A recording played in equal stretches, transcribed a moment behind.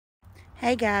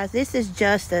Hey guys, this is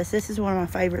Justice. This is one of my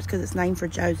favorites because it's named for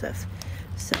Joseph.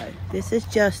 So this is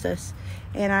Justice,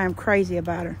 and I am crazy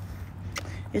about her.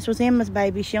 This was Emma's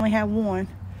baby. She only had one,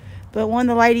 but one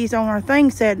of the ladies on her thing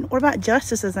said, what about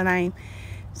Justice as a name?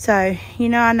 So, you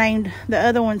know, I named the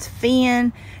other ones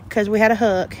Finn because we had a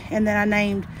hook, and then I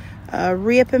named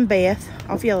Rip and Beth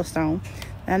off Yellowstone.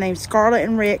 And I named Scarlett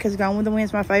and Rick because Gone with the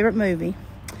Wind's my favorite movie.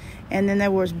 And then there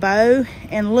was Bo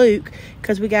and Luke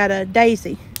because we got a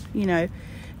Daisy, you know.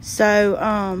 So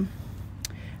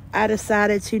I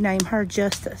decided to name her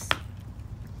Justice.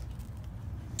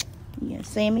 Yeah,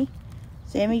 Sammy,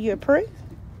 you approve?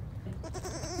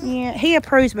 Yeah, he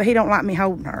approves, but he don't like me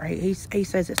holding her. He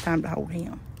says it's time to hold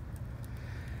him.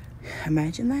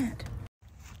 Imagine that.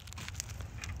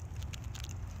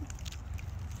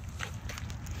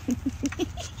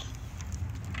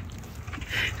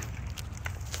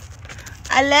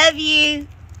 I love you.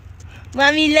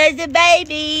 Mommy loves the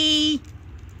baby.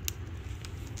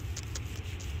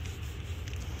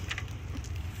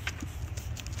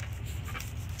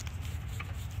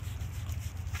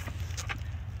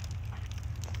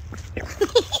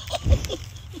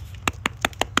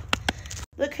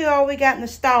 Look who all we got in the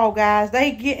stall, guys.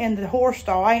 They get in the horse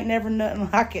stall. I ain't never nothing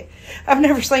like it. I've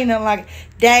never seen nothing like it.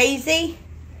 Daisy.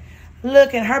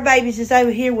 Look, and her baby's just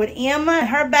over here with Emma and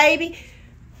her baby.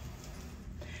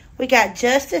 We got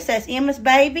Justice, that's Emma's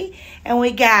baby. And we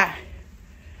got,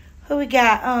 who we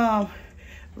got?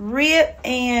 Rip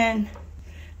and,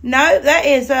 no, that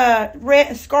is Rhett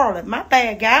and Scarlett. My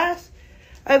bad, guys.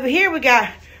 Over here we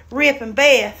got Rip and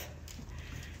Beth.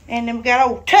 And then we got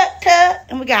old Tut Tut.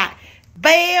 And we got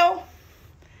Belle.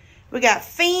 We got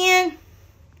Finn.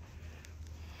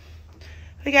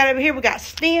 We got over here, we got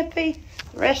Snippy.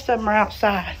 The rest of them are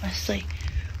outside. Let's see.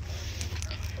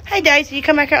 Hey, Daisy, you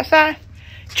come back outside?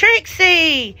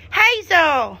 Trixie.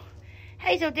 Hazel.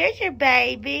 Hazel, there's your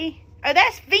baby. Oh,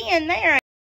 that's Finn there.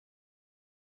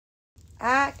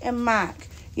 Ike and Mike.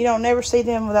 You don't never see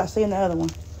them without seeing the other one.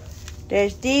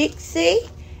 There's Dixie.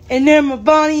 And then my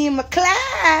Bonnie and my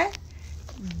Clyde.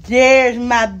 There's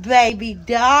my baby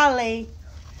Dolly.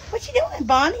 What you doing,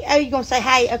 Bonnie? Oh, you going to say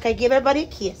hey? Okay, give everybody a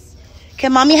kiss.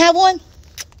 Can Mommy have one?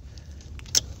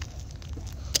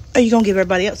 Oh, you going to give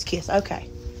everybody else a kiss? Okay.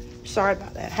 Sorry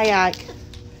about that. Hey, Ike.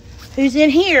 Who's in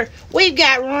here? We've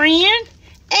got Ren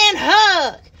and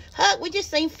Huck. Huck, we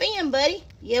just seen Finn, buddy.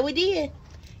 Yeah, we did.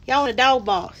 Y'all in a dog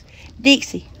box.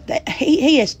 Dixie,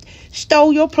 he has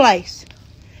stole your place.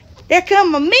 There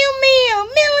come a Millie.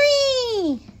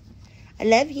 I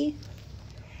love you.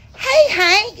 Hey,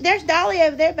 Hank. There's Dolly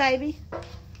over there, baby.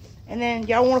 And then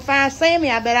y'all want to find Sammy.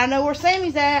 I bet I know where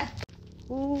Sammy's at.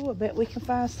 Ooh, I bet we can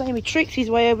find Sammy. Trixie's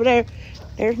way over there.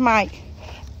 There's Mike.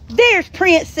 There's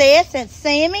Princess and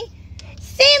Sammy.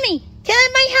 Sammy, tell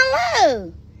everybody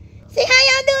hello. See how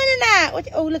y'all doing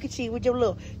tonight? Oh, look at you with your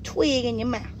little twig in your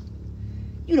mouth.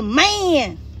 You the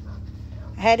man.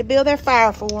 I had to build their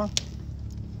fire for them.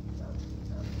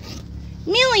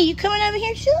 Millie, you coming over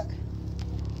here, Shook?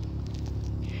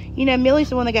 You know, Millie's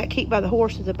the one that got kicked by the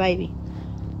horse as a baby.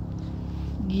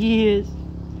 Yes,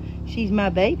 she's my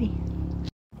baby.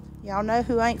 Y'all know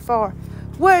who ain't far.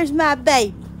 Where's my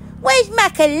baby? Where's my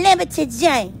Calamity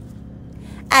Jane?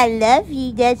 I love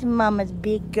you. That's Mama's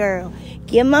big girl.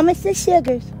 Give Mama some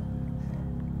sugars.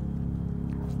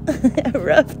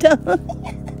 Rough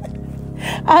tongue.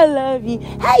 I love you.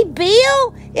 Hey,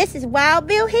 Bill. This is Wild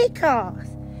Bill Hickox.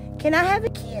 Can I have a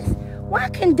kiss? Why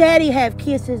can Daddy have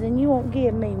kisses and you won't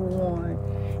give me one?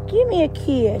 Give me a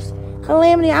kiss.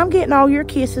 Calamity, I'm getting all your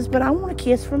kisses, but I want a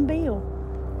kiss from Bill.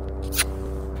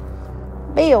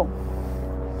 Bill.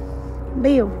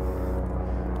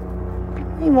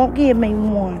 He won't give me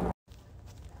one.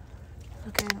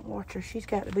 Look at it, watch her. She's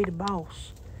got to be the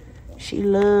boss. She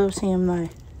loves him, though.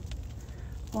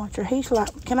 Watch her. He's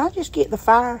like, can I just get the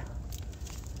fire?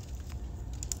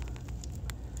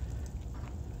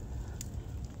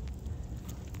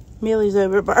 Millie's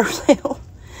over by herself.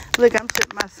 Look, I'm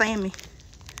sitting by Sammy.